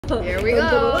Here we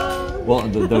go. Well,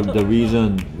 the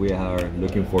reason we are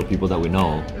looking for people that we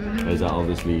know is that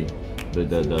obviously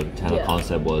the channel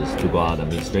concept was to go out and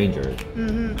meet strangers.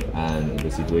 And the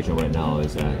situation right now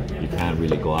is that you can't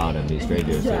really go out and meet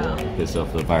strangers because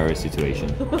of the virus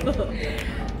situation.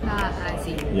 I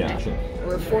see. Yeah, sure.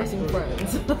 We're forcing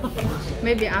friends.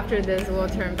 Maybe after this we'll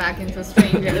turn back into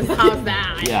strangers. How's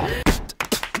that? Yeah.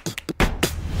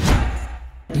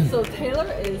 So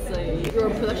Taylor is your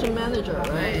production manager,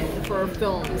 right? For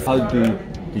films. How did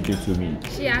you two meet?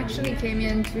 She actually came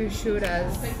in to shoot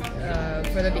us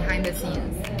for the behind the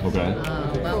scenes. Okay.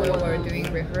 When we were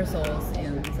doing rehearsals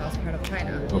in the south part of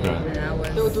China. Okay. And I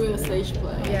was. They were doing a stage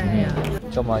play. Yeah.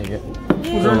 椒麻鱼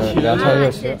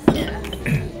，2,060。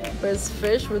 But it's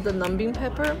fish with the numbing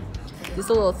pepper. These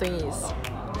little thingies.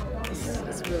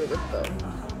 It's really good though.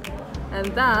 And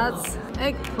that's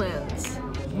eggplant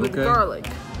with garlic.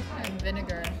 And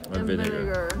vinegar. And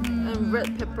vinegar. And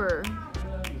red pepper.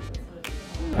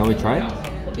 Can we try it?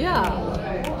 Yeah.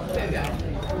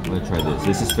 I'm gonna try this.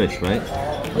 This is fish, right?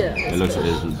 Yeah. It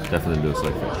definitely looks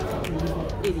like fish.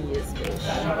 It is fish.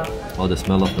 Oh, the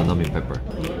smell of the numbing pepper.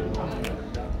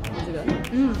 Is it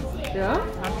good? Yeah?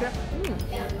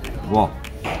 Wow,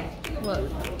 What?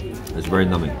 it's very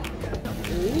numbing.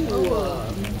 Ooh.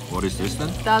 What is this then?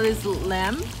 That is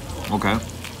lamb Okay.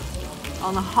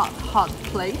 on a hot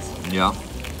plate. Yeah.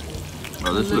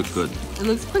 Oh, this looks good. It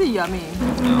looks pretty yummy.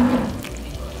 Yeah.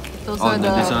 Those Oh, are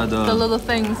these are the little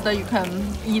things that you can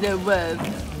eat it with.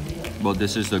 Well,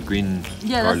 this is the green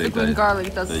Yeah, that's the green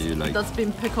garlic that you like. that's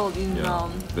been pickled in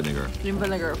Vinegar. in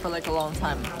vinegar for like a long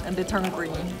time, and they turn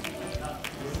green.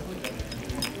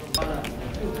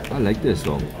 I like this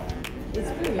though.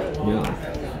 It's pretty good. Yeah.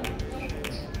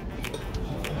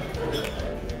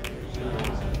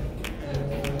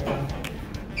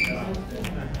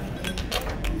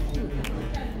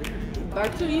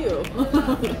 Back to you.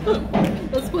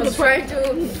 Let's put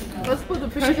the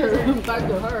picture back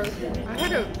to her.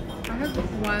 I had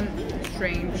one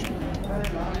strange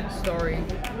story.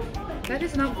 That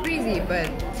is not crazy, but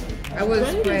I was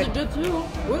Strange is quite, good too.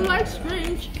 We like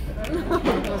strange.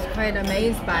 was quite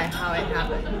amazed by how it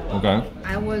happened. Okay.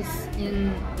 I was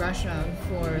in Russia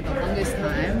for the longest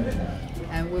time,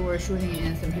 and we were shooting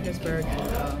in St. Petersburg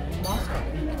and Moscow.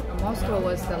 Moscow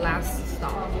was the last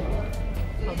stop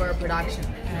of our production,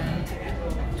 and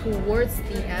towards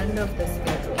the end of the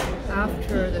schedule,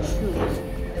 after the shoot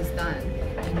is done,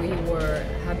 we were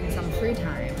having some free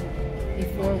time.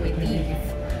 Before we leave,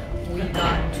 we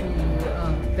got to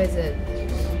visit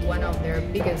one of their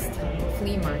biggest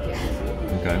flea markets.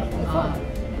 Okay.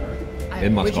 Which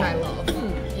In Moscow. I love.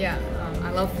 Yeah,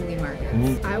 I love flea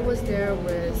markets. I was there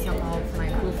with some of my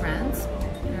crew friends,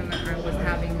 and I was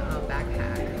having a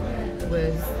backpack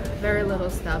with very little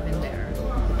stuff in there.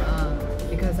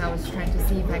 Because I was trying to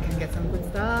see if I can get some good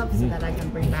stuff so that I can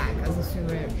bring back as a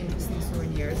interesting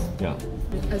souvenirs. Yeah.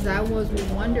 As I was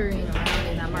wandering around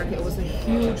in that market, it was a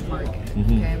huge market,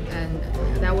 okay, and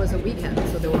that was a weekend,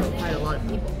 so there were quite a lot of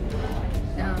people.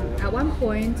 At one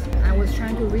point, I was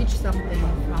trying to reach something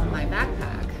from my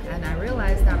backpack, and I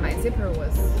realized that my zipper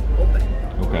was open.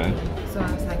 Okay. So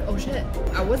I was like, oh shit.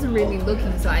 I wasn't really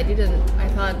looking, so I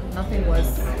thought nothing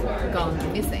was gone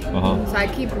missing. So I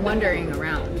keep wandering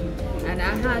around. And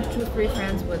I had 2-3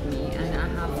 friends with me, and I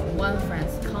have one friend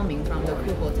coming from the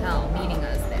crew hotel meeting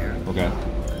us there. Okay.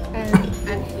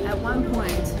 And at one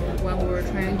point, when we were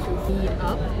trying to meet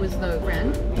up with the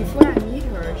friend, before I meet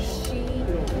her, she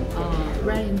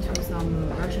ran into some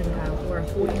Russian guy who were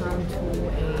holding on to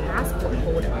a passport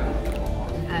holder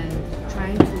and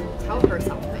trying to tell her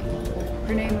something.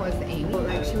 Her name was Amy.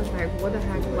 Like, she was like, what the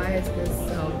heck, why is this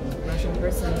Russian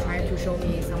person trying to show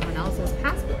me someone else's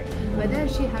passport? But then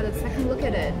she had a second look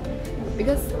at it,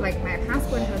 because like my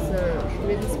passport has a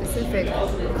really specific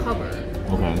cover.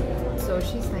 Okay. So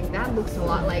she's like, that looks a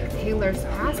lot like Taylor's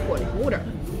passport holder.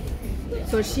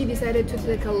 So she decided to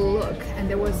take a look, and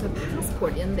there was a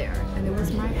passport in there, and it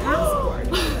was my passport.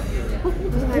 I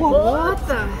was like, what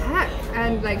the heck?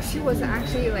 And like, she was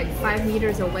actually like 5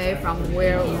 meters away from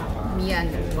where me and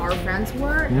our friends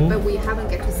were, but we haven't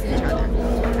get to see each other.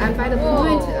 And by the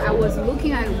point I was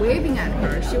looking at, waving at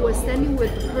her, she was standing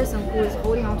with the person who was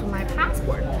holding onto my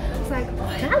passport. It's like,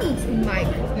 that looks like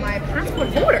my passport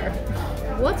holder.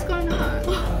 What's going on?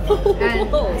 And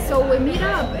so we meet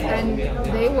up, and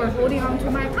they were holding on to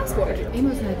my passport. Amy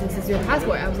was like, this is your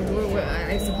passport. I was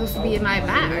like, it's supposed to be in my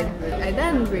bag. I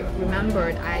then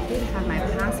remembered I did have my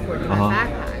passport in my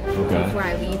backpack before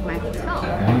I leave my hotel.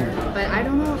 But I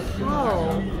don't know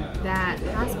how that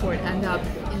passport ended up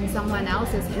in someone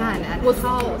else's hand, and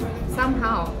how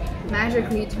somehow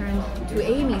magically turn to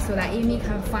Amy so that Amy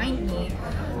can find me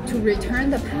to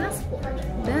return the passport.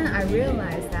 Then I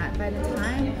realized that by the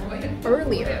time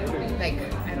earlier, like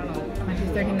I don't know, 20,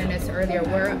 30 minutes earlier,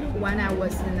 when I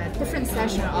was in a different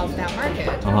session of that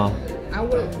market, I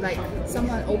would like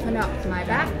someone open up my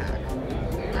backpack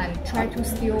and try to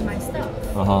steal my stuff.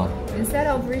 Instead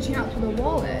of reaching out to the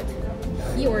wallet,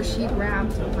 he or she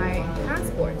grabbed my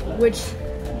passport, which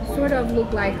sort of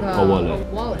looked like a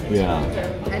wallet. Yeah.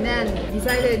 And then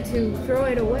decided to throw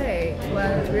it away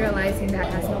while realizing that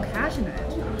it has no cash in it.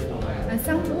 And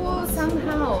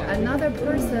somehow another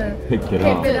person picked it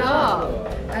up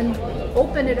and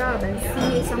opened it up and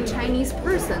see some Chinese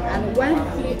person. And when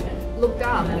he looked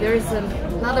up, there's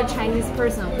another Chinese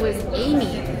person who is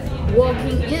Amy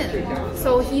walking in.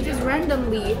 So he just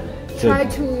randomly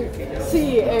tried to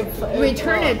see if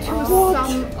return it to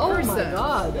some person. Oh my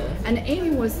god. And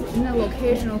Amy was in a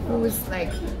location who was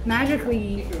like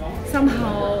magically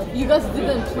somehow. You guys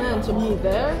didn't plan to meet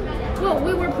there? Well,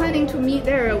 we were planning to meet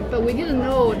there, but we didn't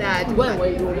know that. When were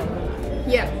you going to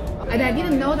meet? Yeah, and I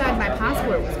didn't know that my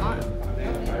passport was gone.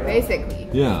 Basically.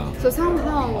 Yeah. So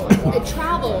somehow it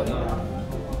traveled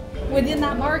within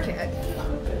that market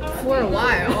for a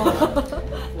while,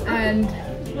 and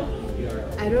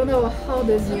I don't know how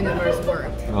this universe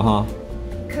worked.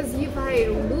 Because if I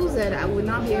lose it, I would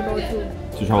not be able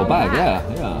to travel back.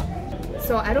 Yeah.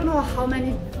 So I don't know how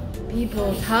many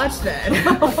people touched it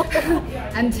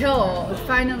until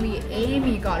finally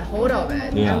Amy got hold of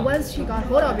it. Yeah. And once she got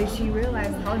hold of it, she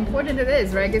realized how important it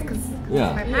is, right? Because it's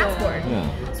my passport.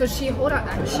 Yeah. So she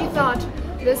she thought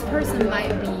this person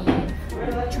might be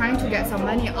trying to get some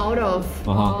money out of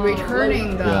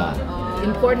returning the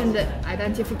important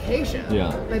identification.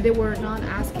 Yeah. But they were not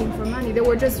asking for money. They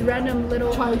were just random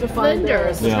little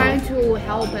vendors trying to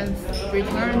help and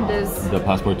return the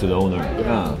passport to the owner.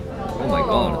 Yeah. Oh my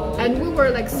god. And we were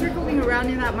like circling around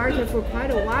in that market for quite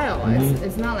a while.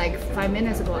 It's not like 5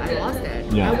 minutes ago I lost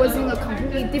it. Yeah. I was in a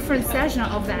completely different session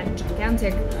of that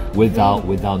gigantic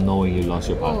without knowing you lost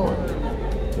your passport.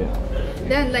 Yeah.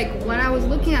 Then like when I was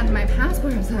looking at my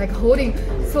passport, I was like holding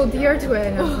so dear to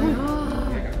it. I was like,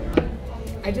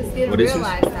 I just didn't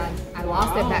realize that I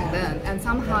lost it back then, and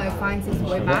somehow it finds its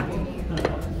way back to me.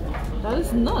 That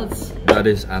is nuts. That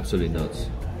is absolutely nuts.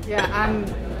 Yeah, I'm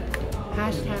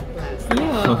 #blessed.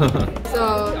 Yeah.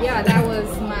 So yeah, that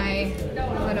was my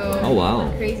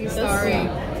little crazy story.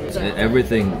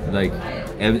 Everything, like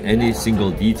any single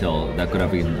detail that could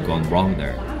have been gone wrong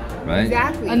there, right?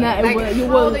 Exactly. And that like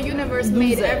how the universe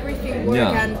made it. everything work,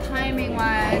 and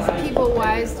timing-wise,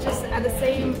 people-wise, just at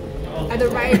the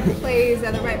right place,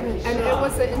 and it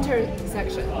was an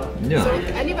intersection. Yeah. So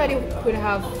anybody could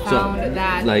have found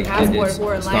that like passport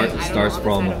or starts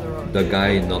from the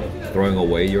guy not throwing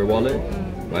away your wallet,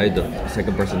 right? The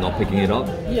second person not picking it up.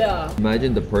 Yeah.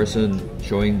 Imagine the person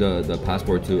showing the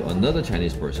passport to another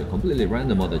Chinese person, completely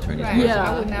random other Chinese person.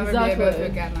 Yeah, I would never be able to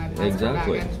get my passport back,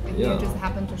 and you just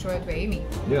happened to show it to Amy.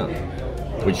 Yeah.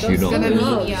 Which you know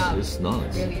is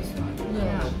nuts. Really soon.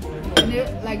 Yeah. And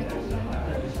it, like,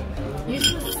 you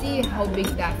should see how big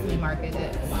that flea market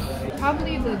is.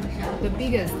 Probably the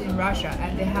biggest in Russia,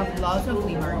 and they have lots of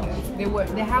flea markets.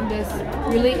 They have this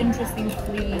really interesting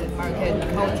flea market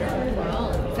culture.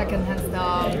 Secondhand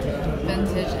stuff,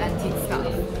 vintage antique stuff.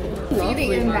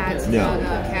 Feeding in that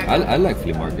I like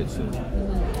flea markets too.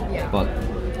 Yeah. But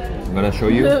I'm gonna show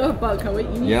you.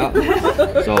 Yeah.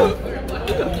 So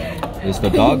it's the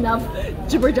duck. Enough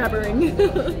jibber jabbering.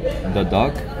 The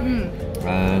duck.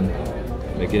 And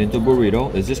make it into burrito.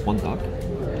 Is this one duck?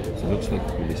 So it looks like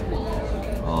really small.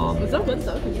 Is that one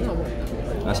duck? It's not one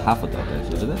duck. That's half a duck,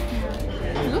 isn't it?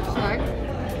 It looks like.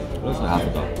 It looks like half a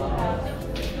duck.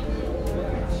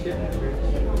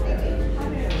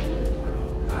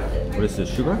 What is this?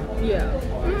 Sugar? Yeah.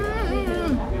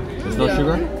 It's not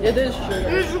sugar? It is sugar.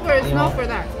 It is sugar. It's not for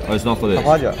that. Oh, it's not for this.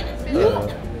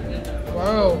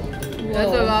 Wow.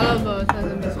 That's a lot of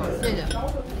sesame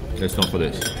sauce. It's not for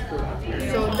this.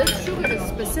 So this sugar is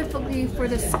specifically for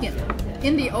the skin.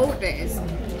 In the old days,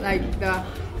 like the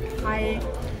high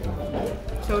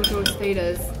social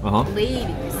status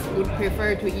ladies would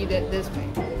prefer to eat it this way.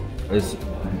 It's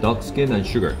duck skin and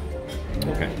sugar.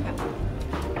 Okay.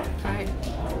 Try it.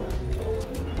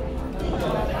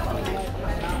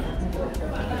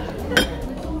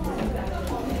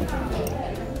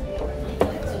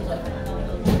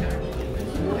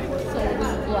 So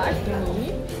this black thingy,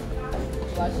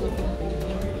 black looking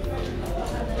thingy,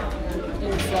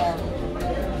 is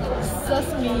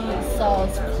sesame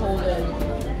sauce coated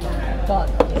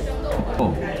butter.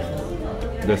 Oh.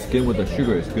 The skin with the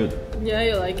sugar is good. Yeah,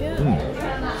 you like it?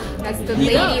 That's the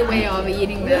lady way of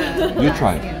eating the. You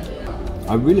try.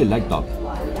 I really like duck.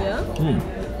 Yeah?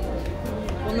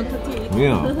 Bon appetit.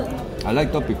 Yeah, I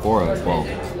liked duck before as well.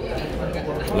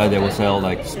 Like they will sell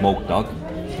like smoked duck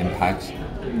in packs.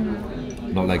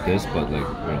 Not like this, but like,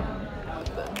 you know.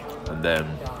 And then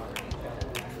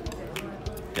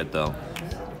get the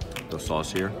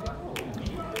sauce here.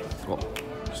 Oh,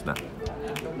 snap.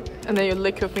 And then you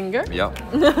lick your finger? Yeah.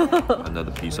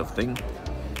 Another piece of thing.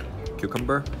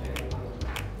 Cucumber.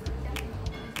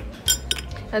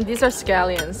 And these are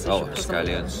scallions. You Oh, should put some of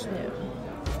them. scallions. Yeah.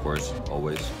 Of course,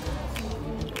 always.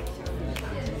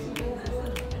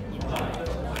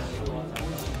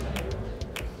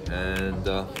 And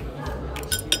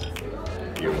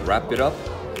you wrap it up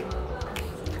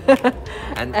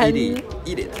and eat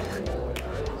it.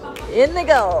 In it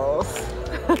goes.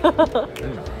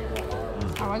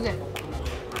 How was it?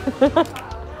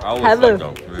 I always Heaven.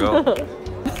 like them. Yeah.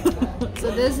 So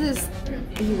this is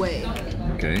the way.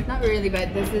 Okay. Not really,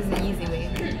 but this is the easy way.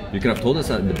 You could have told us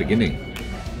that in the beginning.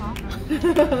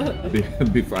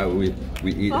 Before we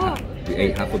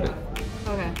ate half of it.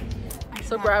 Okay.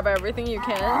 So grab everything you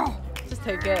can. Just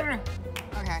take it.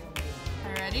 Okay. Are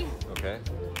you ready? Okay.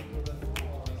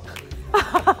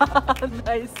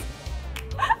 Nice.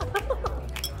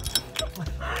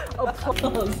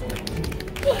 Applause.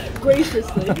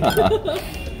 Graciously.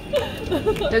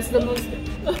 That's the most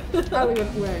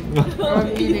elegant way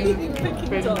of eating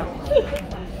fish.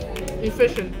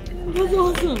 Efficient. That's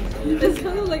awesome. It's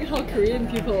kind of like how Korean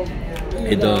people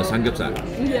Eat the samgyeopsal.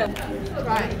 Yeah.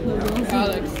 Right.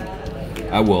 Alex.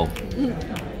 I will.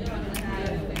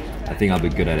 I think I'll be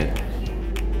good at it.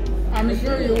 I'm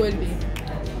sure you would be.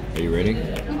 Are you ready?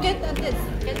 Get this.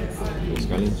 Get this. The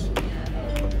scallions.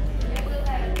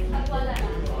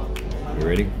 You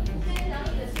ready?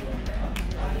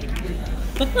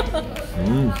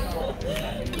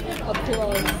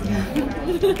 Applause.